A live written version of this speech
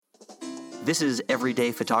This is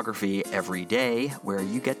Everyday Photography Every Day, where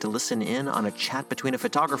you get to listen in on a chat between a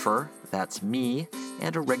photographer, that's me,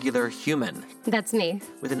 and a regular human. That's me.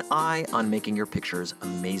 With an eye on making your pictures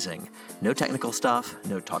amazing. No technical stuff,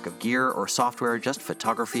 no talk of gear or software, just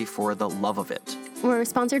photography for the love of it. We're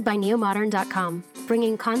sponsored by neomodern.com,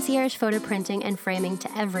 bringing concierge photo printing and framing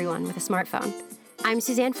to everyone with a smartphone. I'm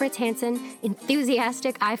Suzanne Fritz Hansen,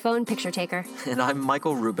 enthusiastic iPhone picture taker. And I'm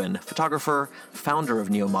Michael Rubin, photographer, founder of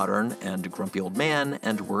NeoModern and Grumpy Old Man,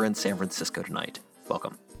 and we're in San Francisco tonight.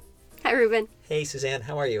 Welcome. Hi, Ruben. Hey, Suzanne,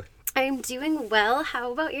 how are you? I'm doing well.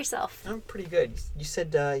 How about yourself? I'm pretty good. You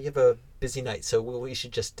said you have a busy night, so we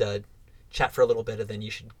should just chat for a little bit, and then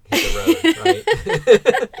you should hit the road,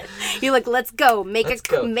 right? You're like, let's go. Make a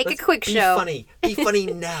quick show. Be funny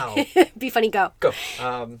now. Be funny, go. Go.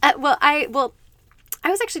 I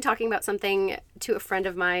was actually talking about something to a friend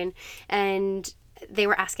of mine, and they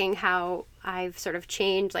were asking how I've sort of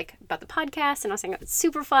changed, like, about the podcast, and I was saying it's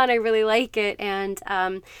super fun, I really like it, and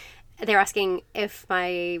they were asking if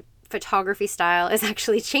my photography style is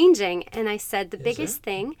actually changing, and I said the biggest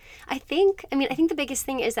thing, I think the biggest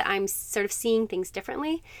thing is that I'm sort of seeing things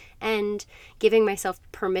differently and giving myself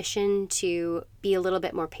permission to be a little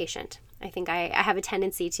bit more patient. I think I have a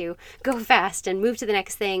tendency to go fast and move to the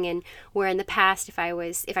next thing, and where in the past, if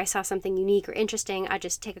I saw something unique or interesting, I'd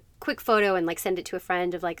just take a quick photo and like send it to a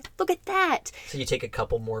friend of like, look at that. So you take a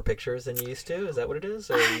couple more pictures than you used to? Is that what it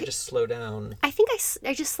is? Or you just slow down? I think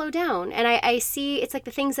I just slow down, and I see, it's like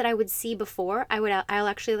the things that I would see before, I'll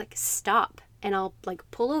actually like stop. And I'll like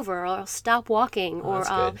pull over, or I'll stop walking, or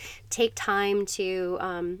I'll take time to,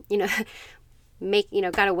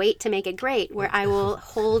 gotta wait to make it great, where I will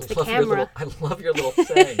hold the camera. I love your little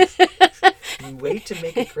sayings. Wait to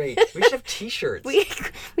make it great. We should have t-shirts.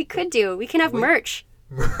 We can have merch.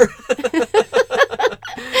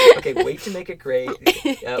 Okay, wait to make it great.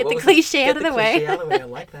 Get the cliche out of the way. I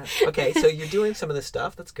like that. Okay, so you're doing some of this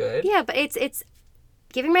stuff. That's good. Yeah, but it's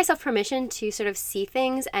giving myself permission to sort of see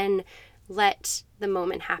things and let the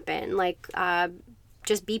moment happen. Like,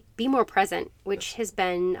 just be more present, which has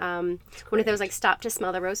been one of those, like, stop to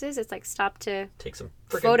smell the roses. It's like stop to take some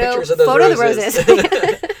freaking pictures of those roses. The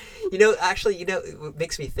roses. Actually, it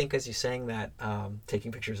makes me think as you're saying that,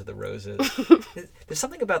 taking pictures of the roses. There's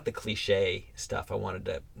something about the cliche stuff I wanted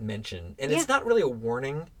to mention, and it's not really a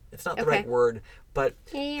warning. It's not the right word, but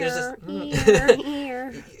there's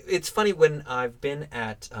this. It's funny when I've been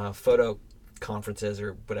at photo conferences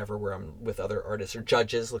or whatever where I'm with other artists or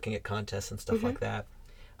judges looking at contests and stuff like that.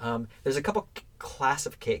 There's a couple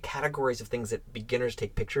categories of things that beginners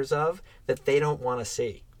take pictures of that they don't want to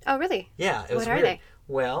see. Oh, really? Yeah, it was weird. What are they?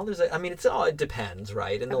 Well, it depends,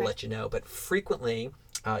 right? And they'll let you know. But frequently,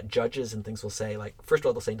 judges and things will say, like, first of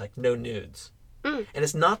all, they'll say, like, no nudes. And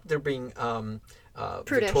it's not they're being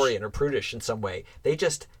Victorian or prudish in some way. They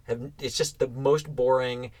just it's just the most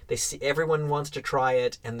boring. They see everyone wants to try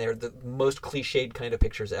it, and they're the most cliched kind of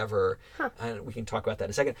pictures ever. And we can talk about that in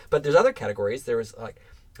a second. But there's other categories. There was like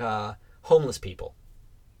homeless people.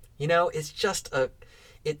 It's just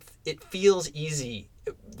it feels easy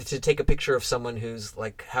to take a picture of someone who's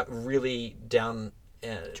like really downtrodden,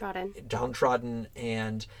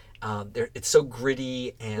 and it's so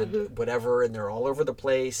gritty and whatever, and they're all over the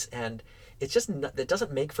place, and it's just it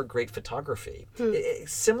doesn't make for great photography.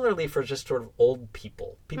 Similarly for just sort of old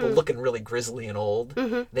people looking really grizzly and old,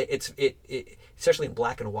 it especially in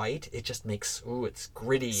black and white, it just makes it's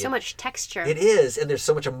gritty. So much texture. It is, and there's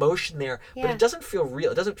so much emotion there, but it doesn't feel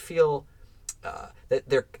real. It doesn't feel that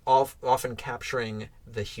they're often capturing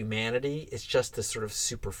the humanity. It's just this sort of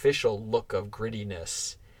superficial look of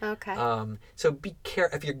grittiness. Okay. So be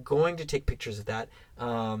careful if you're going to take pictures of that.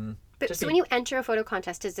 When you enter a photo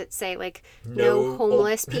contest, does it say like no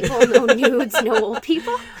homeless people, no nudes, no old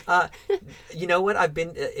people? You know what? I've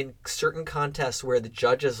been in certain contests where the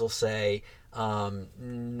judges will say no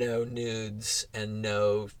nudes and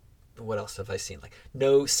no. What else have I seen? Like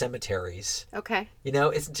no cemeteries. Okay.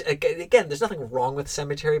 It's again. There's nothing wrong with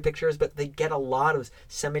cemetery pictures, but they get a lot of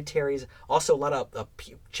cemeteries. Also, a lot of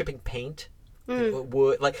chipping paint.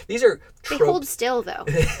 Wood, like these are tropes. They hold still though.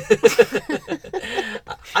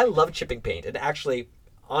 I love chipping paint, and actually,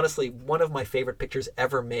 honestly, one of my favorite pictures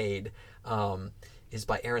ever made is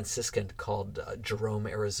by Aaron Siskind called Jerome,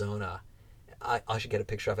 Arizona. I should get a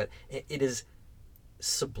picture of it. It is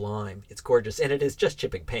sublime. It's gorgeous, and it is just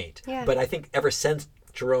chipping paint. Yeah. But I think ever since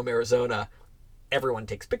Jerome, Arizona, everyone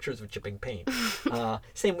takes pictures with chipping paint.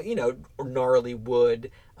 Same, gnarly wood.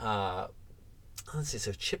 let's see,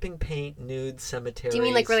 so chipping paint, nude, cemeteries. Do you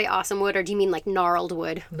mean like really awesome wood, or do you mean like gnarled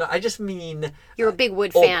wood? No, I just mean... You're a big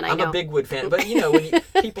wood fan, I know. I'm a big wood fan. But, when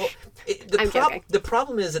people... joking. The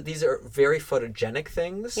problem is that these are very photogenic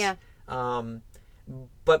things. Yeah.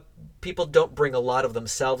 But people don't bring a lot of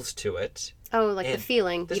themselves to it. Oh, like the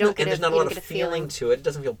feeling. There's not a lot of feeling to it. It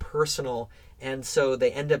doesn't feel personal. And so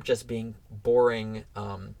they end up just being boring,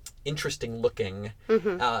 interesting looking.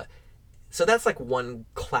 Mm-hmm. So that's like one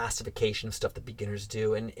classification of stuff that beginners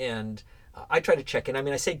do. And I try to check in. I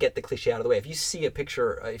mean, I say get the cliche out of the way. If you see a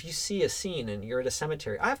picture, if you see a scene and you're at a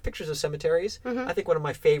cemetery, I have pictures of cemeteries. Mm-hmm. I think one of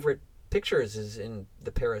my favorite pictures is in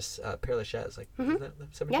the Paris Père Lachaise, isn't that the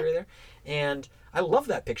cemetery there? And I love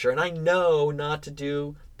that picture, and I know not to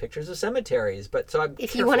do pictures of cemeteries, but so I'm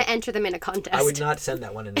if you want to enter them in a contest, I would not send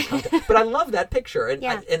that one in a contest. But I love that picture, and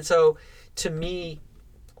and so to me,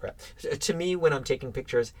 when I'm taking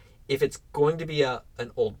pictures, if it's going to be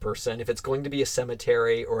an old person, if it's going to be a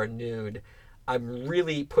cemetery or a nude, I'm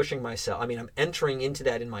really pushing myself. I mean, I'm entering into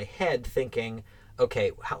that in my head, thinking,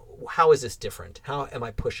 okay, how is this different? How am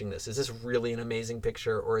I pushing this? Is this really an amazing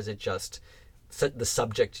picture, or is it just the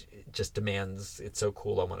subject just demands it's so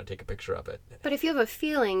cool I want to take a picture of it? But if you have a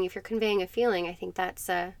feeling, if you're conveying a feeling, I think that's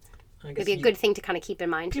maybe a good thing to kind of keep in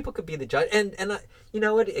mind. People could be the judge. And you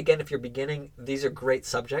know what? Again, if you're beginning, these are great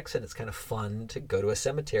subjects, and it's kind of fun to go to a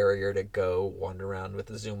cemetery or to go wander around with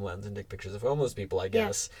a zoom lens and take pictures of homeless people, I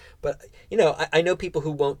guess. Yeah. But, I know people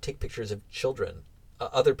who won't take pictures of children.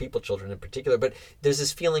 Other children in particular, but there's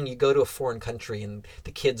this feeling you go to a foreign country and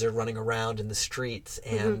the kids are running around in the streets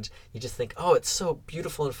and you just think, oh, it's so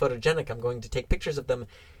beautiful and photogenic, I'm going to take pictures of them.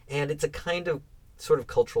 And it's a kind of sort of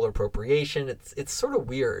cultural appropriation. It's sort of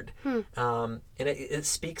weird. And it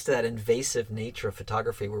speaks to that invasive nature of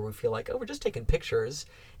photography where we feel like, oh, we're just taking pictures.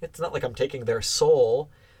 It's not like I'm taking their soul.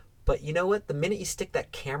 But you know what? The minute you stick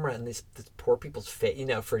that camera in this poor people's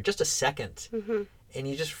face, for just a second, and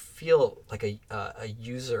you just feel like a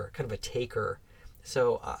user, kind of a taker.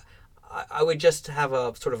 So I would just have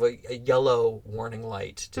a sort of a yellow warning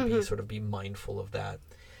light to be mindful of that.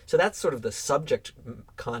 So that's sort of the subject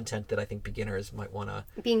content that I think beginners might want to...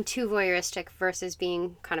 Being too voyeuristic versus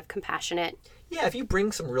being kind of compassionate. Yeah, if you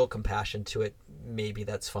bring some real compassion to it, maybe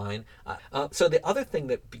that's fine. So the other thing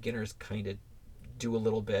that beginners kind of do a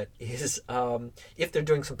little bit is if they're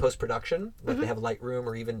doing some post-production, like they have Lightroom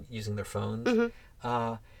or even using their phones,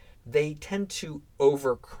 they tend to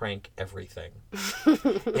over-crank everything.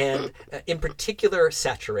 And in particular,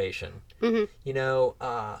 saturation.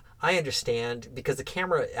 I understand because the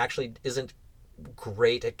camera actually isn't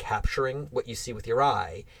great at capturing what you see with your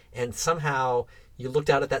eye. And somehow you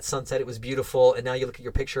looked out at that sunset, it was beautiful, and now you look at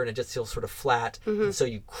your picture and it just feels sort of flat. And so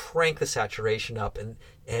you crank the saturation up and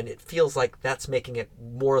it feels like that's making it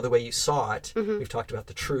more the way you saw it. We've talked about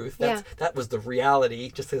the truth. That was the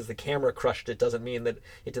reality. Just because the camera crushed it doesn't mean that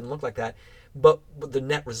it didn't look like that. But the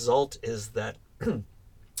net result is that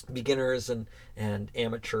beginners and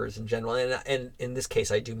amateurs in general, and in this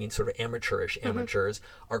case I do mean sort of amateurish amateurs,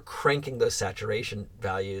 are cranking those saturation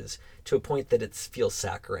values to a point that it feels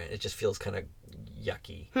saccharine. It just feels kind of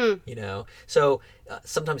yucky, So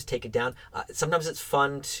sometimes take it down. Sometimes it's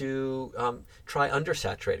fun to try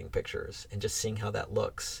undersaturating pictures and just seeing how that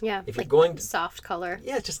looks. Yeah, if you're going to, soft color.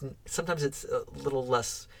 Yeah, just sometimes it's a little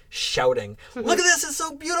less shouting. Look at this! It's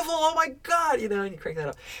so beautiful! Oh my God! And you crank that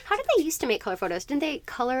up. How did they used to make color photos? Didn't they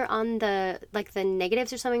color on the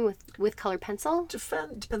negatives or something with colored pencil?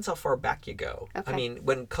 Depends how far back you go. Okay. I mean,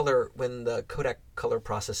 when the Kodak color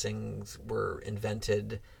processings were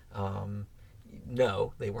invented.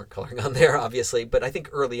 No, they weren't coloring on there, obviously. But I think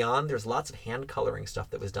early on, there's lots of hand coloring stuff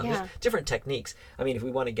that was done. Yeah. There's different techniques. I mean, if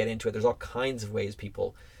we want to get into it, there's all kinds of ways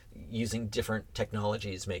people using different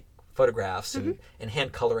technologies make photographs. And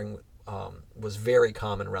hand coloring was very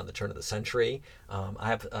common around the turn of the century. I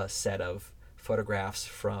have a set of photographs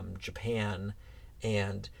from Japan,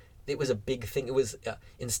 and it was a big thing. It was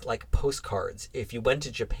in like postcards. If you went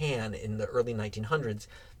to Japan in the early 1900s,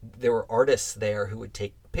 there were artists there who would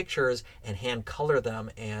take pictures and hand color them,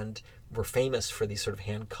 and were famous for these sort of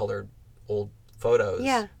hand colored old photos.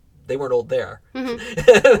 Yeah. They weren't old there,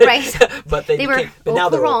 right? But they were. But now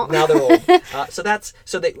they're old. Now they're old.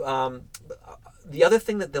 The other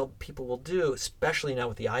thing that people will do, especially now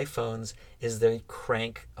with the iPhones, is they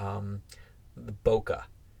crank the bokeh.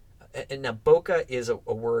 And now bokeh is a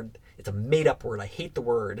word. It's a made-up word. I hate the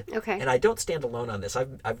word. Okay. And I don't stand alone on this.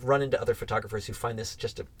 I've run into other photographers who find this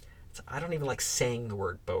I don't even like saying the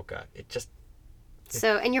word bokeh.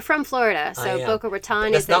 And you're from Florida, so Boca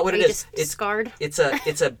Raton That's not what it is. It's scarred. It's a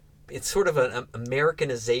it's sort of an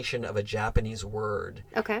Americanization of a Japanese word.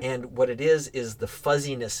 Okay. And what it is the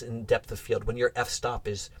fuzziness in depth of field. When your f-stop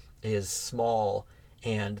is small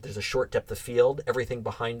and there's a short depth of field, everything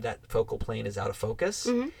behind that focal plane is out of focus.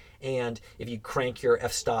 Mm-hmm. And if you crank your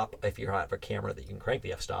f-stop, if you have a camera that you can crank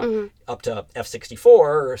the f-stop up to f64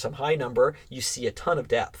 or some high number, you see a ton of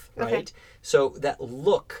depth, right? Okay. So that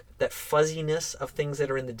look, that fuzziness of things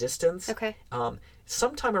that are in the distance,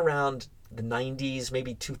 sometime around the 90s,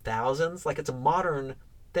 maybe 2000s, like it's a modern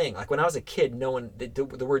thing. Like when I was a kid,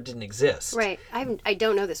 the word didn't exist. Right. I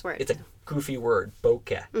don't know this word. It's a goofy word,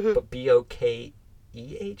 bokeh, but B-O-K-E-H-A-H.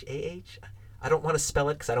 I don't want to spell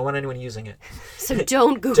it because I don't want anyone using it. So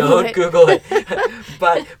don't Google it. Don't Google it.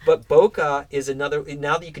 But bokeh is another.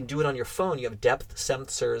 Now that you can do it on your phone, you have depth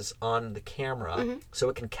sensors on the camera, so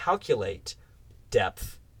it can calculate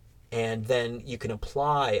depth, and then you can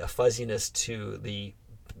apply a fuzziness to the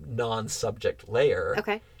non-subject layer.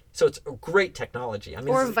 Okay. So it's a great technology. I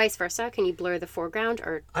mean, or vice versa. Can you blur the foreground,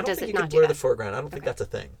 or I don't does think it you not can blur do the that? foreground. I don't think that's a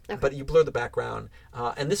thing. Okay. But you blur the background.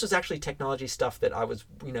 And this was actually technology stuff that I was,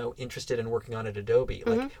 interested in working on at Adobe.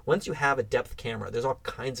 Like once you have a depth camera, there's all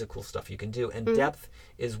kinds of cool stuff you can do. And depth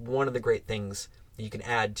is one of the great things that you can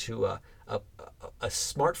add to a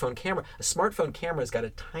smartphone camera. A smartphone camera has got a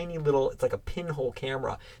tiny little, it's like a pinhole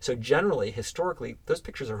camera. So generally, historically, those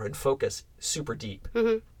pictures are in focus super deep.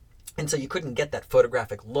 Mm-hmm. And so you couldn't get that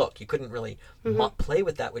photographic look. You couldn't really play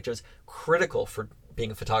with that, which was critical for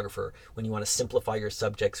being a photographer. When you want to simplify your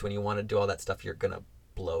subjects, when you want to do all that stuff, you're going to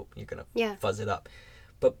blow. You're going to fuzz it up.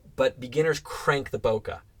 But beginners crank the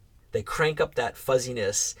bokeh. They crank up that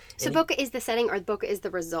fuzziness. So bokeh is the setting, or bokeh is the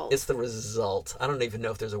result? It's the result. I don't even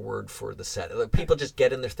know if there's a word for the set. Like, people just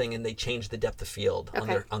get in their thing and they change the depth of field on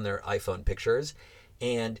their iPhone pictures.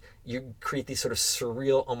 And you create these sort of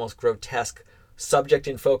surreal, almost grotesque subject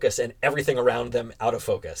in focus and everything around them out of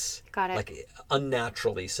focus. Got it. Like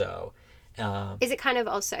unnaturally so. Is it kind of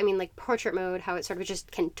also, I mean, like portrait mode, how it sort of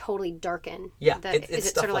just can totally darken? Yeah, it's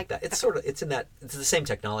stuff like that. It's sort of, it's the same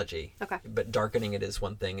technology. Okay. But darkening it is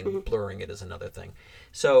one thing and blurring it is another thing.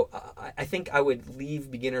 So I think I would leave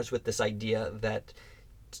beginners with this idea that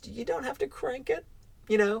you don't have to crank it.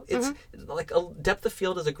 It's like a depth of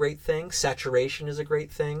field is a great thing. Saturation is a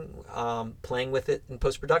great thing. Playing with it in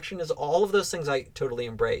post-production is all of those things I totally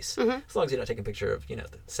embrace. As long as you're not taking a picture of, the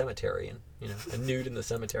cemetery and, a nude in the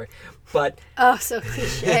cemetery. But oh, so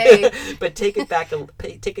cliche. But take it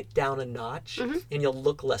down a notch and you'll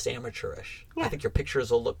look less amateurish. Yeah. I think your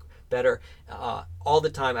pictures will look better. All the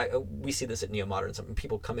time, we see this at Neo-Modern. Some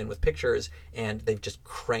people come in with pictures and they've just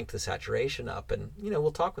cranked the saturation up, and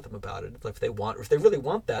we'll talk with them about it if they really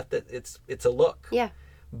want that it's a look. Yeah.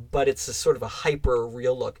 But it's a sort of a hyper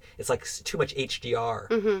real look. It's like too much HDR.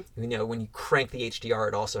 When you crank the HDR,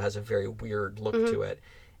 it also has a very weird look to it.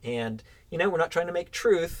 And we're not trying to make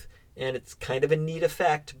truth, and it's kind of a neat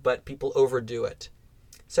effect, but people overdo it.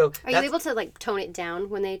 So are you able to like tone it down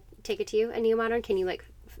when they take it to you at Neo-Modern? Can you like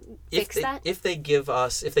fix that? If they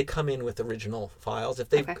come in with original files, if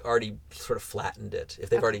they've already sort of flattened it, if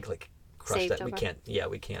they've already like crushed saved that, over.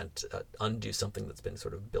 we can't undo something that's been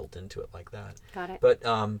sort of built into it like that. Got it. But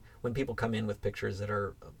when people come in with pictures that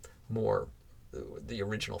are more the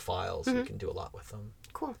original files, we can do a lot with them.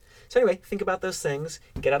 Cool. So anyway, think about those things.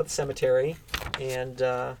 Get out of the cemetery, and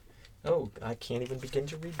I can't even begin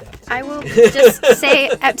to read that. I will just say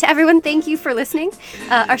to everyone, thank you for listening.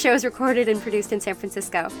 Our show is recorded and produced in San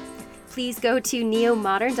Francisco. Please go to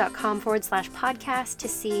neomodern.com/podcast to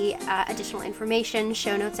see additional information,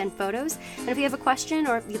 show notes, and photos. And if you have a question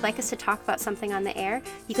or if you'd like us to talk about something on the air,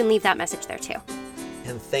 you can leave that message there too.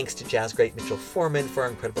 And thanks to jazz great Mitchell Foreman for our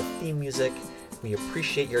incredible theme music. We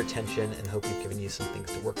appreciate your attention and hope we've given you some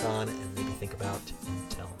things to work on and maybe think about and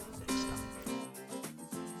tell.